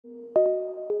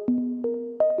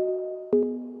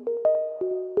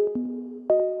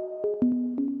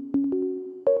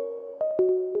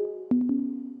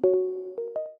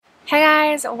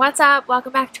guys, what's up?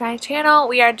 Welcome back to my channel.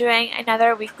 We are doing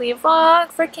another weekly vlog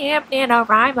for Camp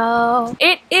NaNoWriMo.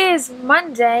 It is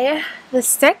Monday the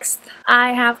 6th.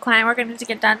 I have client work I need to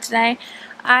get done today.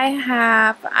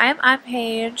 I'm on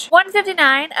page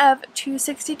 159 of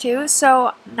 262,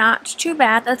 so not too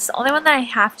bad. That's the only one that I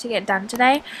have to get done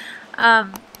today. I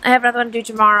have another one to do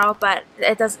tomorrow, but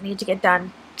it doesn't need to get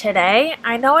done today.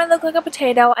 I know I look like a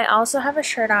potato. I also have a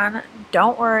shirt on.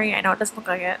 Don't worry, I know it doesn't look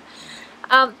like it.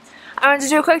 I wanted to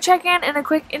do a quick check-in and a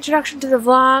quick introduction to the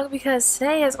vlog because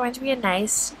today is going to be a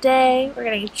nice day. We're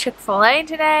gonna eat Chick-fil-A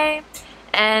today,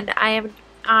 and I am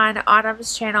on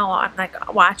Autumn's channel. I'm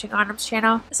like watching Autumn's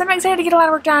channel, so I'm excited to get a lot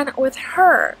of work done with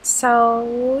her.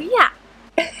 So yeah.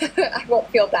 I won't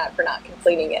feel bad for not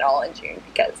completing it all in June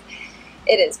because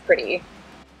it is pretty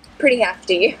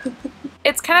hefty.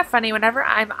 It's kind of funny whenever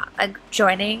I'm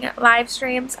joining live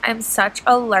streams. I'm such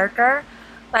a lurker.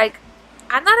 Like,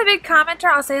 I'm not a big commenter.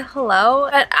 I'll say hello,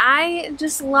 but I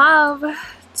just love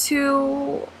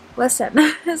to listen.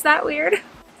 Is that weird?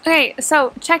 Okay,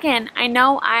 so check in. I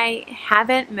know I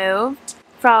haven't moved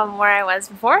from where I was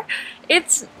before.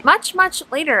 It's much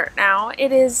later now.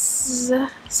 It is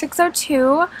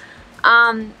 6:02.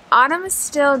 Autumn is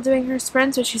still doing her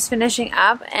sprints, which she's finishing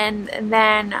up, and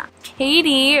then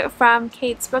Katie from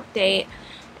Kate's Book Date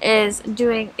is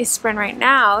doing a sprint right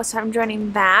now, so I'm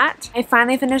joining that. I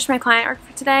finally finished my client work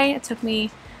for today. It took me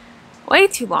way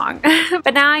too long,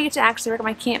 but now I get to actually work on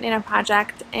my Camp Nano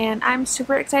project, and I'm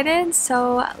super excited,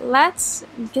 so let's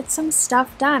get some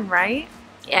stuff done, right?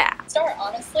 Yeah. Start,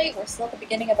 honestly, we're still at the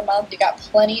beginning of the month. You got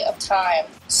plenty of time.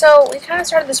 So we kind of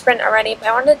started the sprint already, but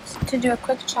I wanted to do a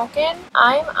quick check-in.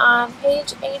 I'm on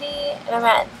page 80, and I'm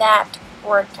at that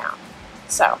word count.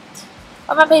 So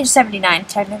I'm on page 79.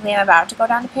 Technically, I'm about to go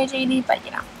down to page 80, but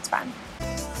you know, it's fine.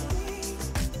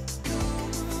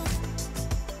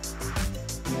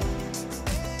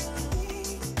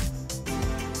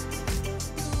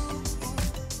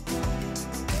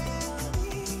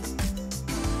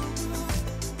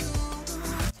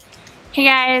 Hey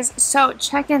guys, so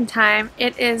check-in time.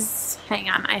 It is, hang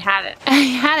on, I had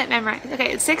it memorized.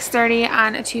 Okay, it's 6:30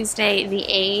 on a Tuesday, the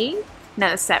 8th,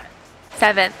 no, the 7th.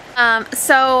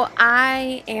 So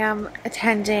I am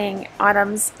attending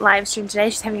Autumn's live stream today.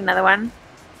 She's having another one,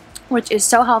 which is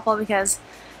so helpful because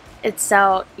it's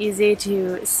so easy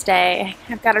to stay.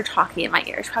 I've got her talking in my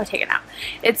ears. Probably take it out.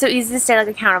 It's so easy to stay like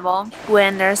accountable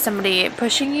when there's somebody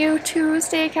pushing you to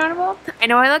stay accountable. I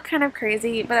know I look kind of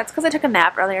crazy, but that's because I took a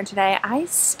nap earlier today. I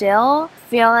still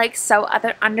feel like so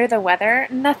under the weather.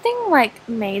 Nothing like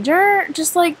major,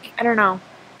 just like, I don't know.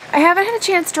 I haven't had a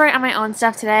chance to write on my own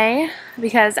stuff today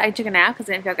because I took a nap because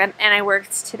I didn't feel good, and I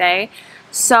worked today.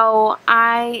 So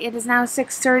it is now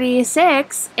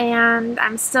 6:36 and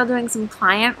I'm still doing some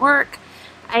client work.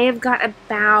 I have got I've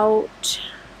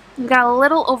got a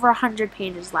little over 100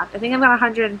 pages left. I think I've got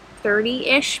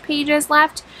 130-ish pages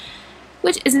left,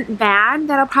 which isn't bad.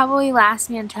 That'll probably last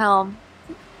me until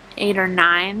 8 or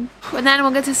 9. And then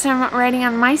we'll get to some writing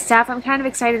on my stuff. I'm kind of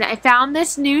excited. I found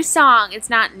this new song. It's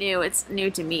not new, it's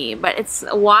new to me, but it's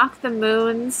Walk the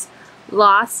Moon's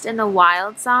Lost in the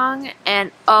Wild song,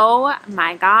 and oh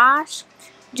my gosh,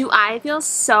 do I feel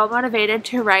so motivated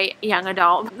to write young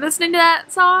adult. Listening to that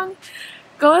song,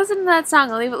 go listen to that song.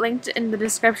 I'll leave it linked in the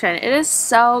description. It is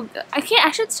so good.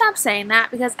 I should stop saying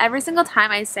that because every single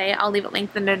time I say I'll leave it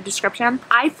linked in the description,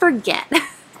 I forget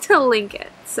to link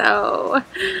it, so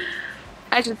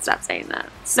I should stop saying that.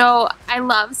 So I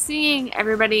love seeing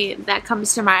everybody that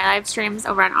comes to my live streams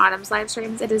over on Autumn's live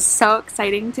streams. It is so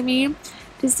exciting to me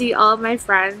to see all of my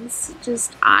friends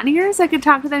just on here so I can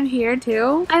talk to them here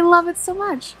too. I love it so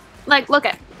much. Like, look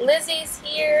at Lizzie's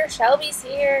here, Shelby's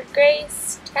here,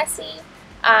 Grace, Tessie.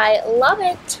 I love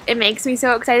it. It makes me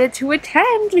so excited to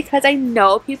attend because I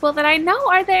know people that I know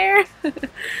are there.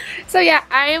 So yeah,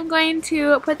 I am going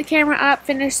to put the camera up,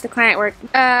 finish the client work,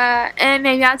 and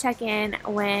maybe I'll check in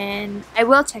when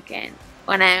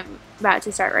I'm about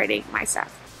to start writing my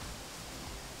stuff.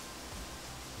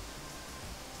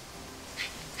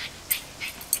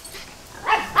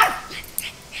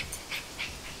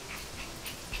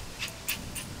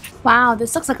 Wow,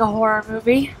 this looks like a horror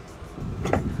movie.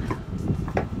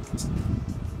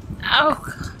 Oh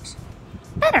gosh.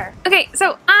 Better. Okay,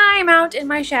 so I'm out in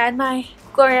my shed, my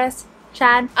glorious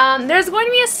shed. There's going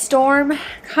to be a storm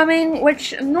coming,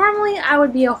 which normally I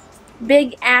would be a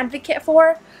big advocate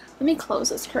for, Let me close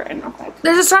this curtain real quick.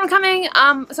 There's a storm coming, so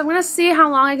I'm gonna see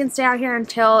how long I can stay out here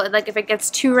until, like, if it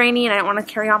gets too rainy and I don't want to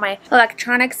carry all my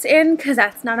electronics in, because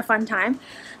that's not a fun time.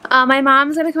 My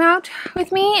mom's gonna come out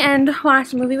with me and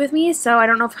watch a movie with me, so I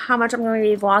don't know how much I'm going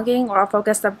to be vlogging, or I'll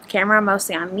focus the camera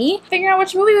mostly on me. Figure out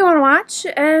which movie we want to watch,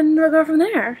 and we'll go from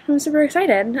there. I'm super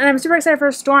excited, and I'm super excited for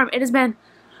a storm. It has been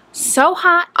so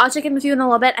hot. I'll check in with you in a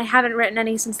little bit. I haven't written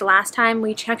any since the last time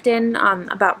we checked in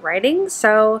about writing,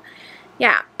 so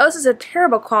yeah. Oh, this is a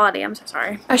terrible quality. I'm so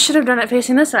sorry. I should have done it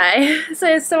facing this way. So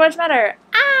it's so much better.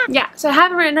 Ah! Yeah, so I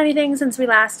haven't written anything since we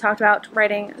last talked about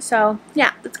writing. So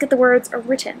yeah, let's get the words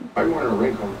written. I want to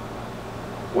wrinkle.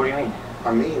 What do you mean?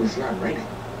 I mean, it's not raining.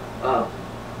 Oh.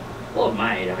 Well, it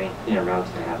might. I mean, you never know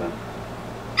what's going to happen.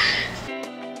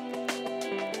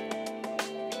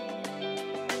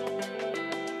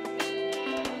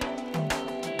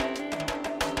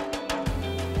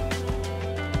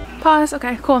 Pause.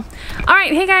 Okay, cool.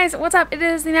 Alright, hey guys, what's up? It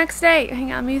is the next day.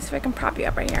 Hang on, let me see if I can prop you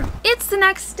up right here. It's the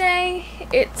next day.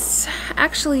 It's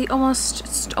actually almost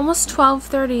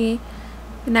 12:30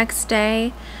 the next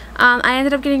day. I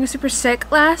ended up getting super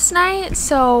sick last night,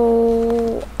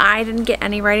 so I didn't get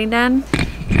any writing done.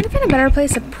 I'm trying to find a better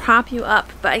place to prop you up,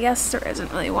 but I guess there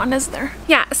isn't really one, is there?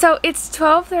 Yeah, so it's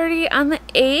 12:30 on the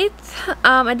 8th.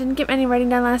 I didn't get any writing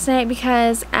done last night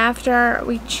because after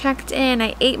we checked in,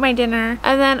 I ate my dinner,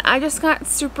 and then I just got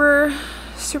super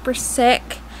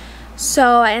sick,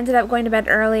 so I ended up going to bed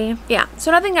early. Yeah,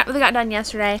 so nothing really got done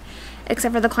yesterday,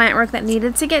 except for the client work that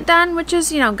needed to get done, which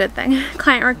is, you know, a good thing.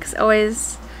 Client work is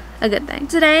always a good thing.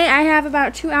 Today I have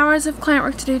about 2 hours of client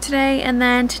work to do today, and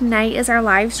then tonight is our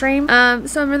live stream.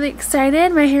 So I'm really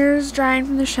excited. My hair is drying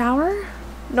from the shower.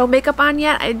 No makeup on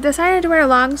yet. I decided to wear a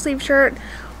long sleeve shirt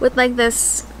with like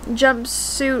this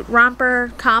jumpsuit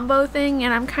romper combo thing,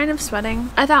 and I'm kind of sweating.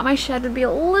 I thought my shed would be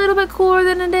a little bit cooler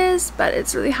than it is, but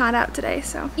it's really hot out today,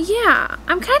 so yeah.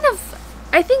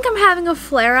 I think I'm having a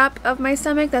flare-up of my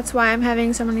stomach. That's why I'm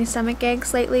having so many stomach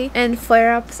aches lately. And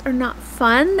flare-ups are not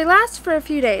fun. They last for a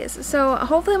few days, so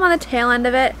hopefully I'm on the tail end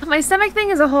of it. My stomach thing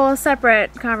is a whole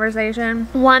separate conversation.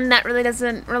 One that really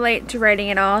doesn't relate to writing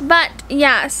at all. But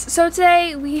yes, so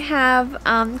today we have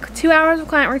 2 hours of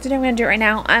client work to do. I'm going to do it right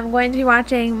now. I'm going to be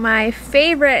watching one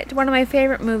of my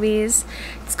favorite movies.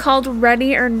 It's called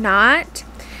Ready or Not.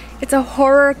 It's a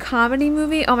horror comedy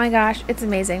movie. Oh my gosh, it's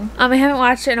amazing. I haven't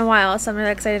watched it in a while, so I'm really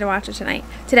excited to watch it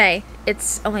today.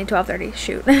 It's only 12:30,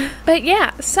 shoot. But yeah,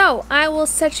 so I will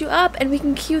set you up and we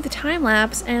can cue the time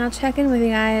lapse, and I'll check in with you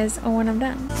guys when I'm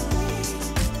done.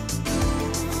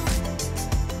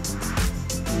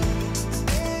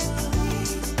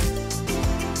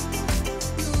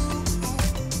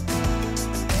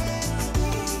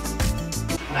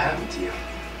 What happened to you?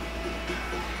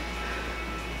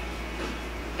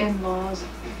 In-laws.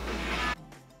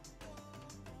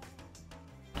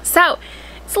 So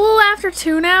it's a little after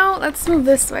 2 now. Let's move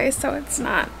this way so it's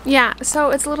not. Yeah,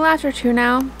 so it's a little after 2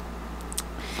 now,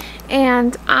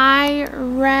 and I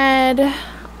read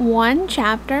 1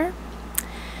 chapter,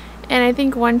 and I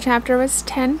think 1 chapter was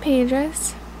 10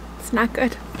 pages. It's not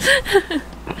good.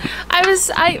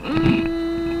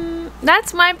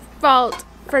 That's my fault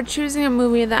for choosing a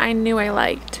movie that I knew I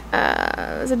liked.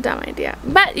 It was a dumb idea.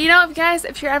 But you know, guys,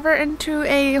 if you're ever into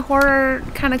a horror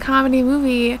kind of comedy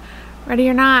movie, Ready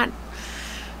or Not,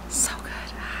 so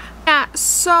good. Yeah,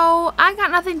 so I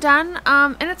got nothing done,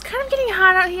 and it's kind of getting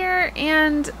hot out here,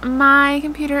 and my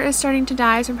computer is starting to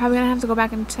die, so I'm probably gonna have to go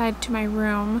back inside to my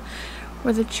room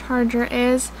where the charger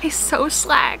is. I'm so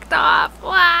slacked off.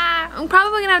 Wow. I'm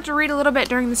probably gonna have to read a little bit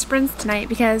during the sprints tonight,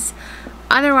 because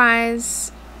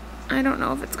otherwise I don't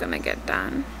know if it's gonna get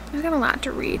done. I've got a lot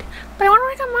to read, but I want to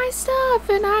work on my stuff,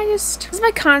 and this is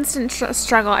my constant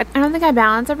struggle. I don't think I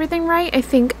balance everything right. I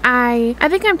think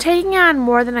I'm taking on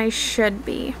more than I should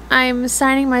be. I'm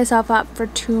signing myself up for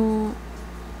too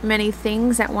many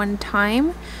things at one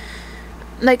time.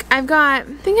 Like I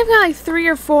think I've got like 3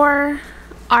 or 4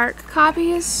 ARC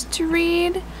copies to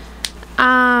read.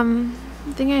 I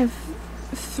think I have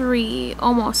 3,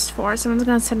 almost 4. Someone's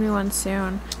gonna send me one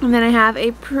soon. And then I have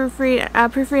a proofread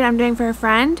I'm doing for a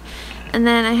friend, and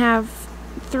then I have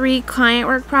 3 client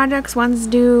work projects. One's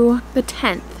due the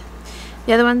 10th,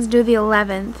 the other one's due the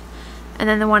 11th, and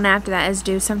then the one after that is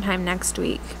due sometime next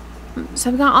week. So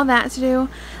I've got all that to do.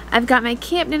 I've got my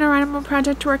Camp NaNoWriMo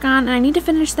project to work on, and I need to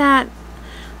finish that.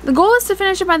 The goal is to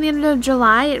finish it by the end of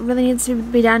July. It really needs to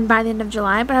be done by the end of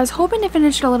July, but I was hoping to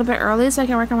finish it a little bit early so I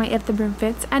can work on my If the Broom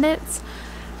Fits edits,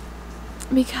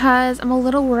 because I'm a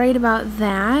little worried about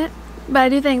that. But I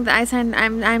do think that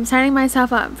I'm signing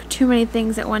myself up for too many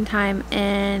things at one time,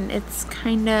 and it's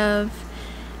kind of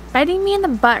biting me in the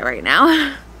butt right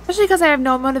now. Especially because I have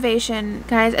no motivation.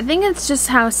 Guys, I think it's just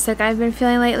how sick I've been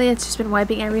feeling lately. It's just been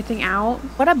wiping everything out.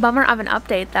 What a bummer of an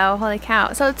update though. Holy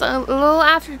cow. So it's a little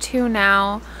after 2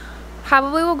 now.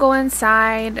 Probably we'll go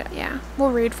inside. Yeah,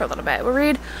 we'll read for a little bit. We'll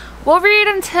read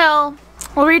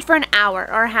for an hour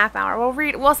or a half hour.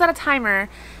 We'll set a timer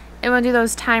and we'll do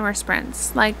those timer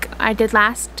sprints like I did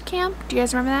last camp. Do you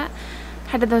guys remember that?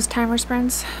 I did those timer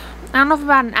sprints. I don't know if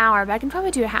about an hour, but I can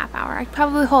probably do a half hour. I can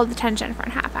probably hold attention for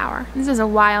a half hour. This is a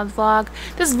wild vlog.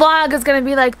 This vlog is gonna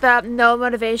be like the no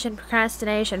motivation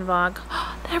procrastination vlog.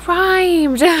 That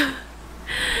rhymed.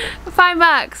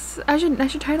 $5. I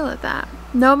should title it that.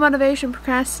 No motivation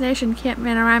procrastination Camp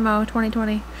NaNoWriMo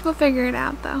 2020. We'll figure it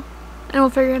out though. And we'll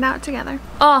figure it out together.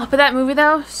 Oh, but that movie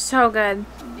though, so good.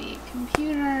 The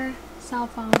computer, cell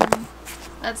phone.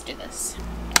 Let's do this.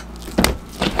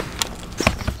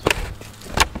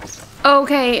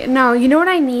 Okay, no, you know what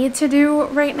I need to do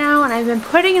right now? And I've been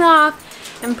putting it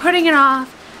off and putting it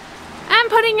off and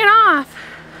putting it off.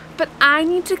 But I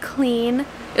need to clean,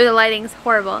 the lighting's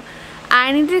horrible.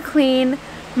 I need to clean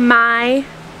my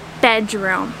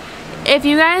bedroom. If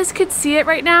you guys could see it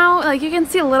right now, like you can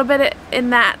see a little bit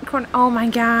in that corner. Oh my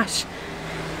gosh.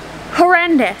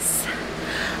 Horrendous.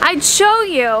 I'd show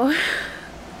you,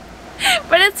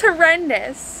 but it's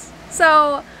horrendous.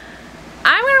 So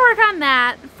I'm gonna work on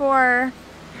that for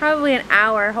probably an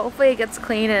hour. Hopefully it gets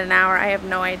clean in an hour. I have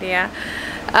no idea.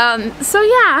 So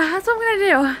yeah, that's what I'm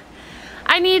gonna do.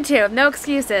 I need to, no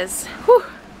excuses. Whew.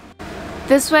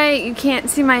 This way you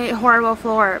can't see my horrible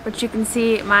floor, but you can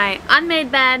see my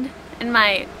unmade bed and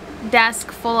my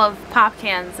desk full of pop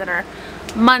cans that are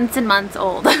months and months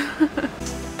old.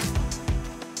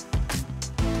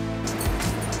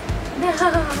 No.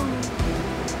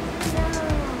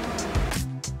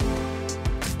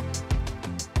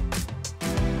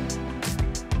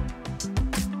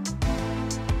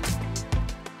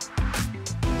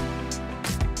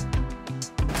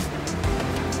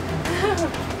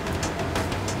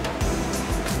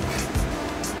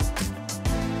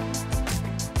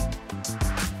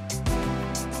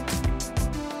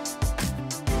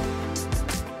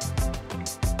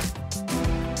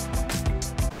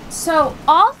 So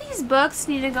all these books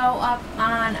need to go up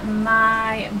on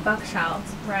my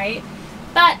bookshelves, right?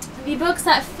 But the books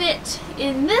that fit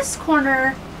in this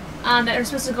corner that are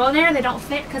supposed to go there, they don't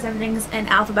fit because everything's in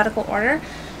alphabetical order.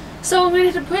 So I'm going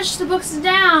to have to push the books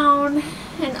down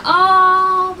and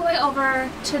all the way over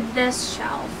to this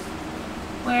shelf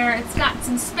where it's got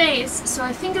some space. So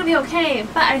I think it'll be okay,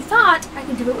 but I thought I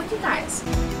could do it with you guys.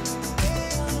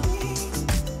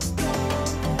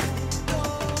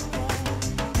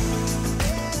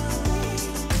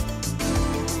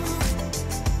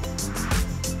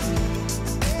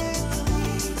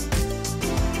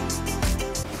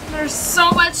 There's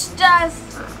so much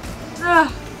dust.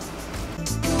 Ugh.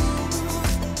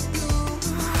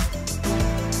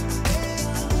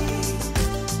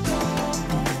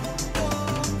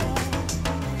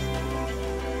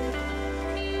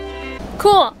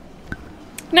 Cool.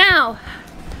 Now,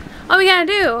 all we gotta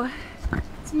do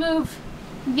is move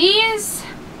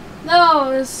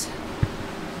those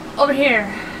over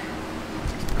here.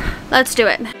 Let's do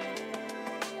it.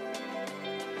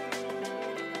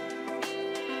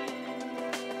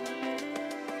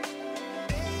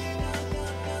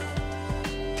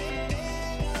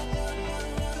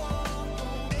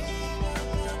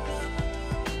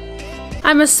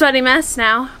 I'm a sweaty mess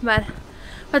now, but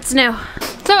what's new?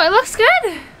 So it looks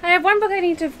good. I have one book I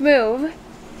need to move.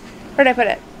 Where did I put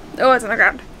it? Oh, it's on the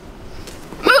ground.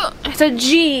 It's a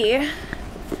G.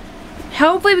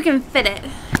 Hopefully we can fit it.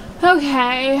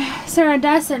 Okay, Sarah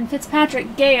Desson,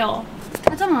 Fitzpatrick, Gale.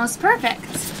 That's almost perfect.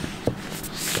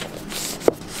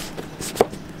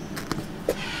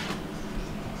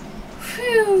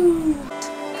 Phew.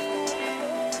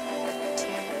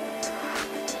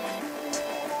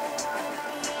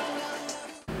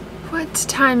 What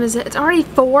time is it? It's already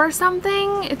 4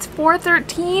 something. It's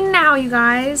 4:13 now, you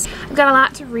guys. I've got a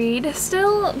lot to read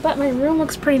still, but my room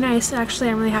looks pretty nice. Actually,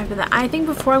 I'm really happy with that. I think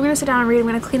before I'm gonna sit down and read, I'm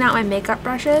gonna clean out my makeup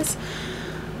brushes.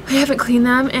 I haven't cleaned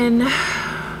them in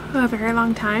a very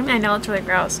long time. I know it's really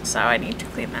gross, so I need to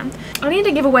clean them. I need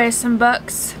to give away some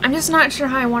books. I'm just not sure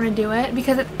how I want to do it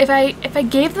because if I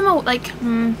gave them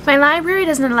my library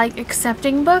doesn't like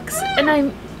accepting books, and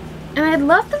I'd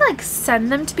love to like send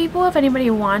them to people if anybody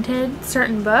wanted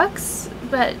certain books,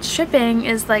 but shipping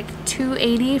is like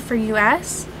 $2.80 for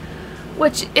US,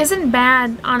 which isn't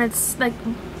bad on its like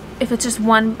if it's just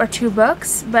 1 or 2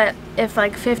 books, but if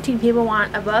like 15 people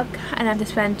want a book and I have to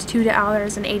spend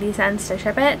 $2.80 to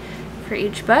ship it for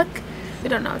each book, We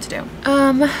don't know what to do.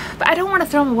 But I don't want to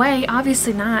throw them away.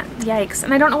 Obviously not. Yikes.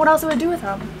 And I don't know what else I would do with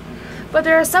them. But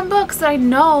there are some books that I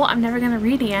know I'm never going to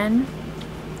read again.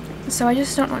 So I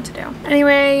just don't know what to do.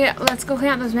 Anyway, let's go clean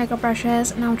out those makeup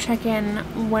brushes and I'll check in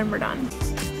when we're done.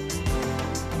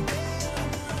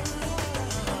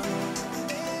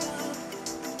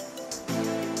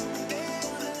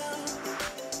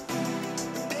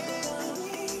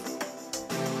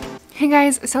 Hey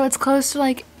guys, so it's close to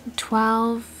like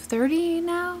 12:30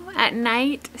 now at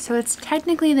night, so it's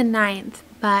technically the 9th,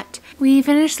 but we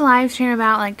finished the live stream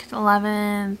about like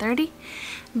 11:30,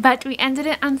 but we ended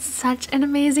it on such an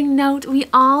amazing note. We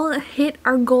all hit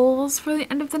our goals for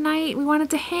the end of the night we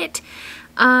wanted to hit,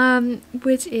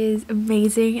 which is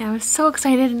amazing. I was so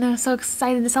excited, and I was so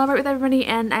excited to celebrate with everybody,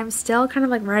 and I'm still kind of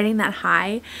like riding that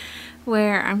high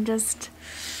where I'm just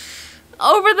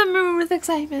over the moon with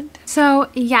excitement. So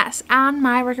yes, on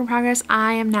my work in progress,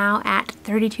 I am now at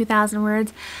 32,000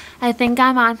 words. I think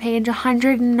I'm on page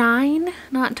 109.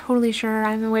 Not totally sure.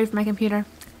 I'm away from my computer,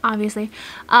 obviously.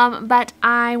 But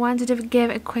I wanted to give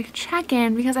a quick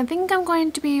check-in because I think I'm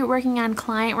going to be working on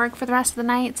client work for the rest of the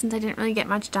night since I didn't really get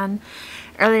much done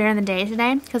earlier in the day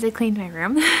today because I cleaned my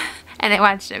room and I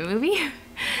watched a movie.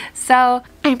 So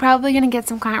I'm probably going to get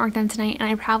some client work done tonight, and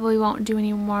I probably won't do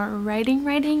any more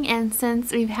writing. And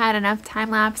since we've had enough time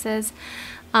lapses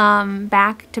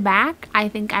back to back, I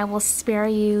think I will spare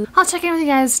you. I'll check in with you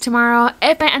guys tomorrow.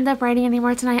 If I end up writing any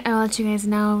more tonight, I'll let you guys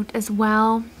know as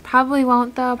well. Probably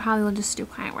won't though. Probably will just do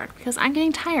client work because I'm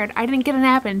getting tired. I didn't get a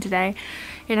nap in today,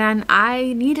 and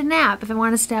I need a nap if I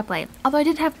want to stay up late. Although I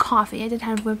did have coffee. I did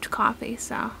have whipped coffee,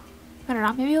 so I don't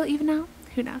know. Maybe it'll even out.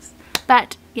 Who knows?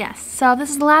 But yes, so this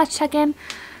is the last check-in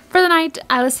for the night.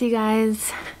 I will see you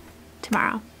guys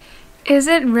tomorrow. Is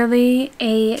it really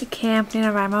a Camp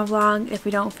NaNoWriMo vlog if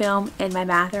we don't film in my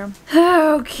bathroom?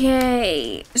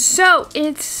 Okay, so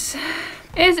it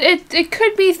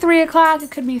could be 3 o'clock,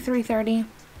 it could be 3:30.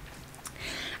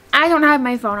 I don't have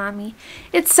my phone on me.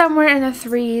 It's somewhere in the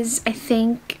 3s, I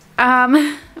think.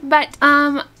 But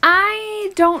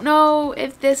I don't know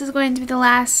if this is going to be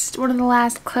one of the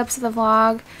last clips of the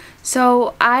vlog.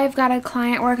 So I've got a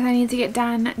client work that I need to get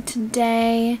done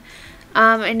today.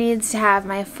 It needs to have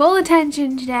my full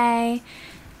attention today,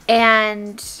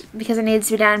 and because it needs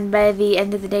to be done by the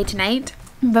end of the day tonight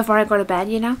before I go to bed,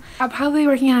 you know. I'll probably be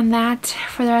working on that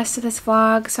for the rest of this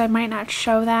vlog, so I might not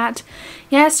show that.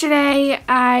 Yesterday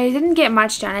I didn't get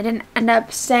much done. I didn't end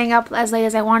up staying up as late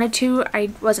as I wanted to. I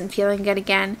wasn't feeling good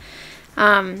again.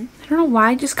 I don't know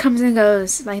why it just comes and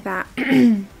goes like that.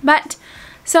 But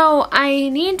so I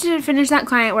need to finish that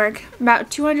client work,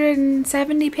 about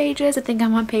 270 pages. I think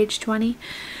I'm on page 20.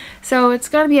 So it's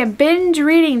going to be a binge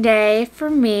reading day for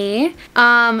me.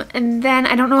 And then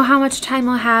I don't know how much time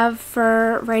I'll have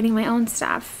for writing my own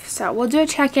stuff. So we'll do a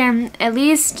check-in, at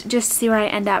least just to see where I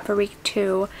end up for week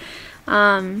 2.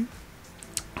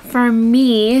 For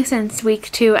me, since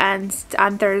week 2 ends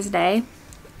on Thursday,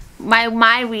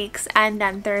 my weeks end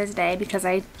on Thursday because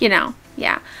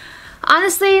yeah.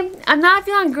 Honestly, I'm not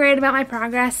feeling great about my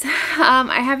progress.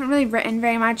 I haven't really written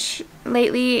very much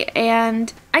lately,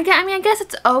 and I guess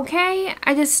it's okay.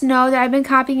 I just know that I've been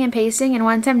copying and pasting, and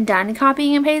once I'm done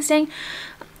copying and pasting,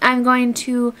 I'm going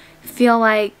to feel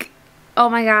like, oh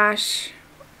my gosh,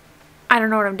 I don't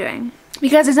know what I'm doing.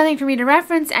 Because there's nothing for me to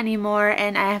reference anymore,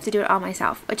 and I have to do it all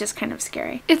myself, which is kind of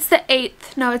scary. It's the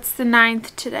 8th. No, it's the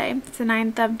 9th today. It's the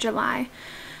 9th of July.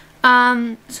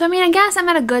 So I mean, I guess I'm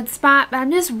at a good spot, but I'm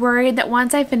just worried that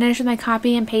once I finish with my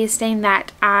copy and pasting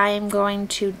that I'm going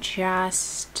to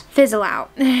just fizzle out.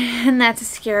 And that's a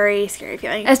scary, scary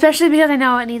feeling. Especially because I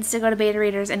know it needs to go to beta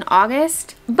readers in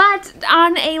August. But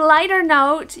on a lighter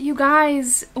note, you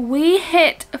guys, we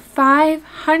hit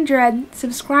 500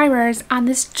 subscribers on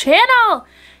this channel.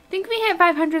 I think we hit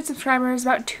 500 subscribers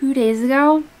about 2 days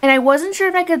ago, and I wasn't sure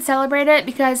if I could celebrate it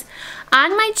because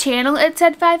on my channel it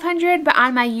said 500, but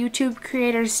on my YouTube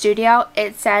Creator Studio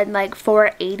it said like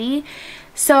 480,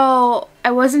 so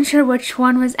I wasn't sure which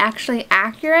one was actually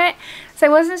accurate. So I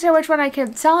wasn't sure which one I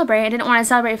could celebrate. I didn't want to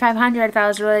celebrate 500 if I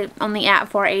was really only at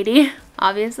 480,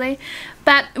 obviously.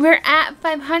 But we're at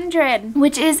 500,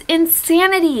 which is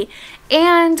insanity.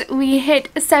 And we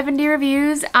hit 70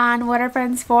 reviews on What Are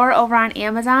Friends For over on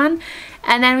Amazon.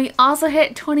 And then we also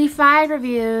hit 25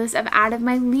 reviews of Out of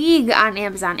My League on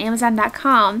Amazon,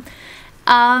 Amazon.com.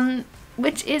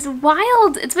 Which is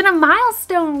wild. It's been a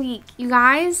milestone week, you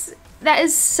guys. That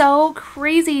is so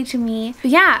crazy to me.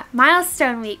 But yeah,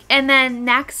 milestone week. And then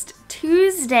next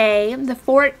Tuesday, the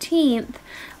 14th,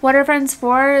 What Are Friends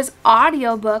For's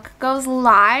audiobook goes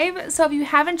live. So if you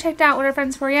haven't checked out What Are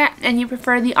Friends For yet and you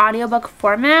prefer the audiobook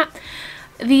format,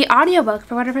 the audiobook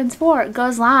for What Are Friends For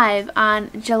goes live on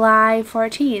July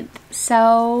 14th.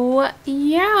 So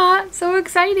yeah, so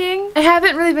exciting. I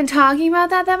haven't really been talking about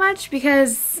that much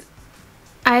because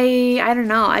I don't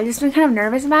know. I've just been kind of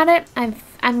nervous about it. I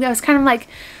was kind of like,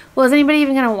 well, is anybody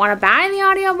even going to want to buy the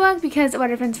audiobook because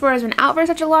What Are Friends For has been out for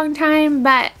such a long time?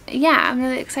 But yeah, I'm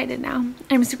really excited now.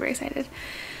 I'm super excited.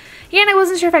 Yeah, and I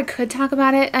wasn't sure if I could talk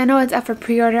about it. I know it's up for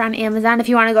pre-order on Amazon. If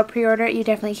you want to go pre-order it, you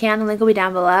definitely can. The link will be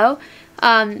down below.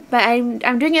 But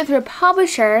I'm doing it through a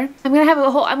publisher. I'm gonna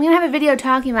have a video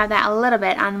talking about that a little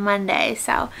bit on Monday.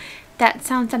 So that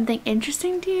sounds something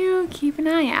interesting to you, keep an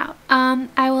eye out.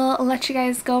 I will let you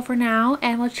guys go for now,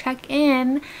 and we'll check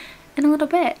in a little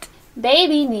bit.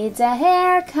 Baby needs a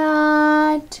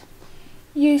haircut.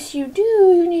 Yes, you do.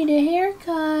 You need a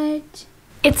haircut.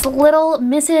 It's little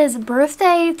Miss's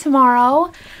birthday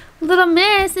tomorrow. Little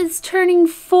Miss is turning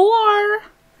 4.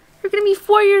 You're gonna be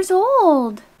 4 years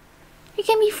old. You're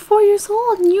gonna be 4 years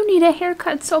old and you need a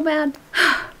haircut so bad.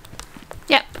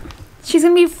 Yep. She's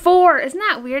gonna be 4. Isn't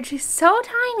that weird? She's so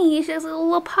tiny. She's like a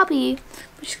little puppy.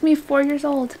 But she's gonna be 4 years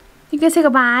old. You gonna say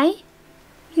goodbye?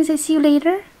 You gonna say see you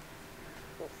later?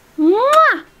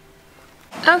 Mwah!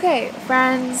 Okay,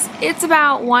 friends. It's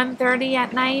about 1:30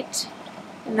 at night.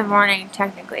 In the morning,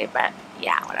 technically, but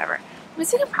yeah, whatever. I'm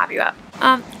just gonna pop you up.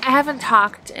 I haven't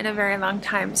talked in a very long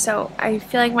time, so I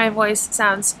feel like my voice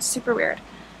sounds super weird.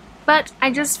 But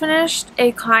I just finished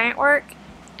a client work,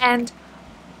 and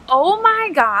oh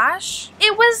my gosh,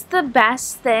 it was the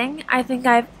best thing I think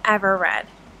I've ever read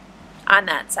on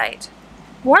that site.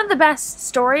 One of the best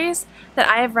stories that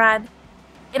I have read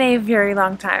in a very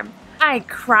long time. I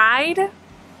cried.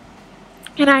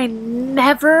 And I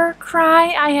never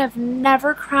cry. I have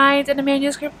never cried in a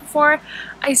manuscript before.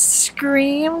 I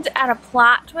screamed at a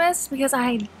plot twist because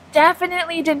I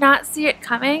definitely did not see it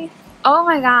coming. Oh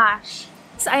my gosh.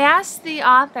 So I asked the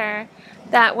author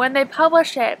that when they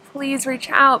publish it, please reach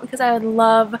out because I would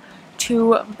love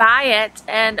to buy it.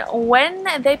 And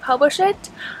when they publish it,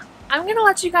 I'm going to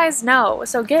let you guys know.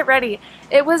 So get ready.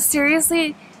 It was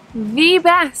seriously the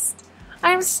best.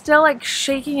 I'm still like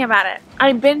shaking about it.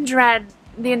 I binge read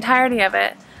the entirety of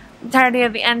it, entirety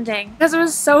of the ending, because it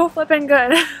was so flippin'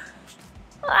 good.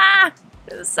 Ah,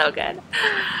 it was so good.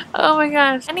 Oh my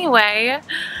gosh. Anyway,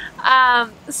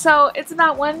 so it's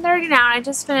about 1:30 now, and I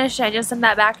just finished. I just sent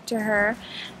that back to her,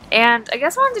 and I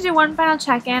guess I wanted to do one final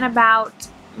check-in about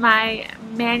my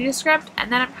manuscript,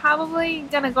 and then I'm probably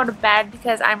gonna go to bed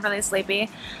because I'm really sleepy.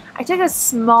 I took a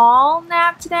small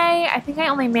nap today. I think I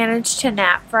only managed to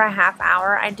nap for a half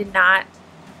hour. I did not.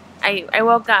 I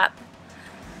woke up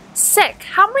sick.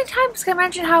 How many times can I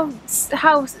mention how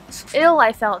ill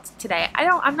I felt today?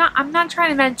 I'm not trying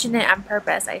to mention it on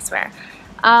purpose, I swear.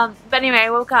 But anyway, I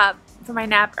woke up for my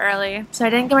nap early, so I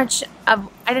didn't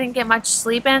get much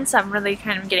sleep in, so I'm really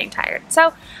kind of getting tired.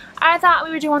 So I thought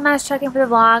we would do one last check-in for the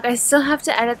vlog. I still have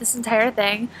to edit this entire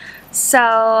thing,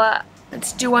 so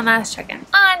let's do one last check-in.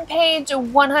 On page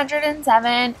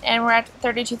 107, and we're at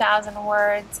 32,000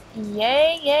 words.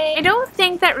 Yay, yay. I don't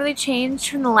think that really changed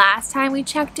from the last time we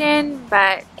checked in,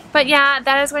 but yeah,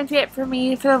 that is going to be it for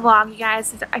me for the vlog, you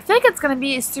guys. I feel like it's going to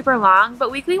be super long,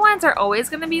 but weekly ones are always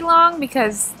going to be long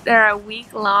because they're a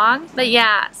week long. But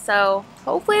yeah, so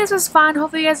hopefully this was fun.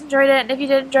 Hopefully you guys enjoyed it, and if you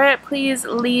did enjoy it, please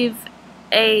leave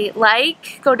a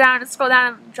like. Go down and scroll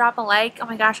down and drop a like. Oh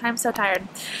my gosh, I'm so tired.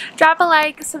 Drop a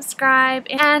like, subscribe,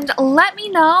 and let me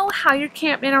know how your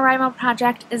Camp NaNoWriMo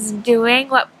project is doing,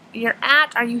 what you're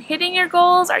at. Are you hitting your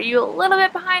goals? Are you a little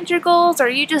bit behind your goals? Or are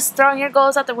you just throwing your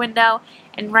goals out the window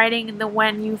and writing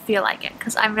when you feel like it?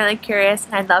 Because I'm really curious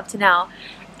and I'd love to know.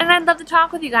 And I'd love to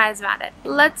talk with you guys about it.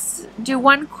 Let's do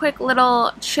one quick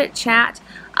little chit chat.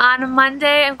 On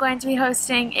Monday, I'm going to be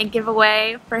hosting a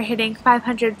giveaway for hitting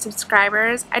 500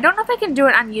 subscribers. I don't know if I can do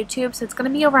it on YouTube, so it's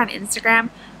going to be over on Instagram,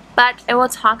 but I will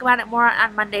talk about it more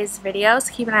on Monday's video,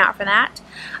 so keep an eye out for that.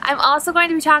 I'm also going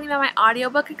to be talking about my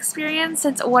audiobook experience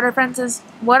since What Are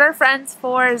Friends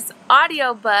For's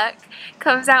audiobook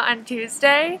comes out on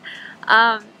Tuesday.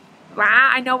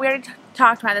 I know we already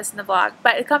talked about this in the vlog,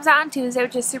 but it comes out on Tuesday,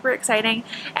 which is super exciting.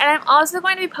 And I'm also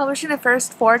going to be publishing the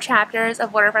first 4 chapters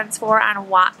of What Are Friends For on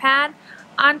Wattpad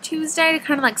on Tuesday to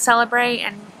kind of like celebrate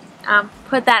and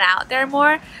put that out there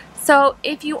more. So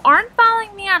if you aren't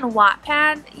following me on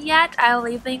Wattpad yet, I will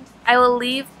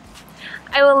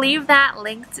leave that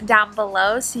linked down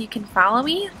below so you can follow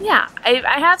me. Yeah,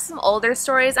 I have some older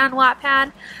stories on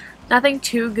Wattpad, nothing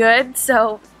too good,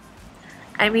 so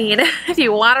I mean, if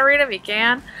you want to read them, you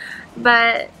can.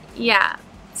 But yeah,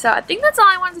 so I think that's all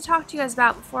I wanted to talk to you guys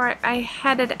about before I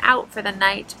headed out for the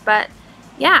night. But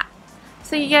yeah,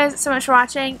 Thank you guys so much for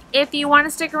watching. If you want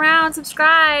to stick around,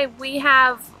 subscribe.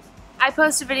 I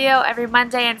post a video every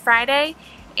Monday and Friday.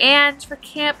 And for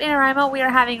Camp NaNoWriMo, we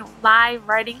are having live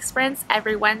writing sprints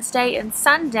every Wednesday and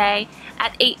Sunday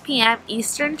at 8 p.m.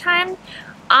 Eastern Time.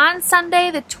 On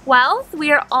Sunday the 12th, we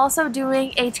are also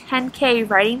doing a 10K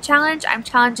writing challenge. I'm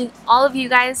challenging all of you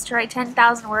guys to write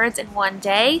 10,000 words in one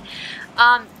day.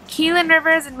 Keelan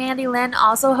Rivers and Mandy Lynn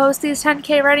also host these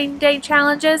 10K writing day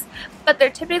challenges, but they're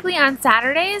typically on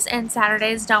Saturdays, and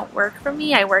Saturdays don't work for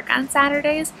me. I work on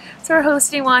Saturdays, so we're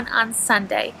hosting one on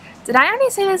Sunday. Did I already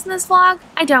say this in this vlog?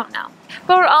 I don't know.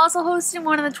 But we're also hosting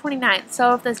one on the 29th,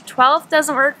 so if the 12th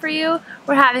doesn't work for you,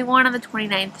 we're having one on the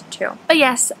 29th too. But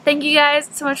yes, thank you guys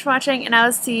so much for watching, and I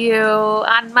will see you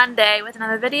on Monday with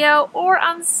another video, or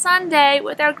on Sunday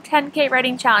with our 10K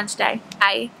writing challenge day.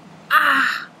 Bye.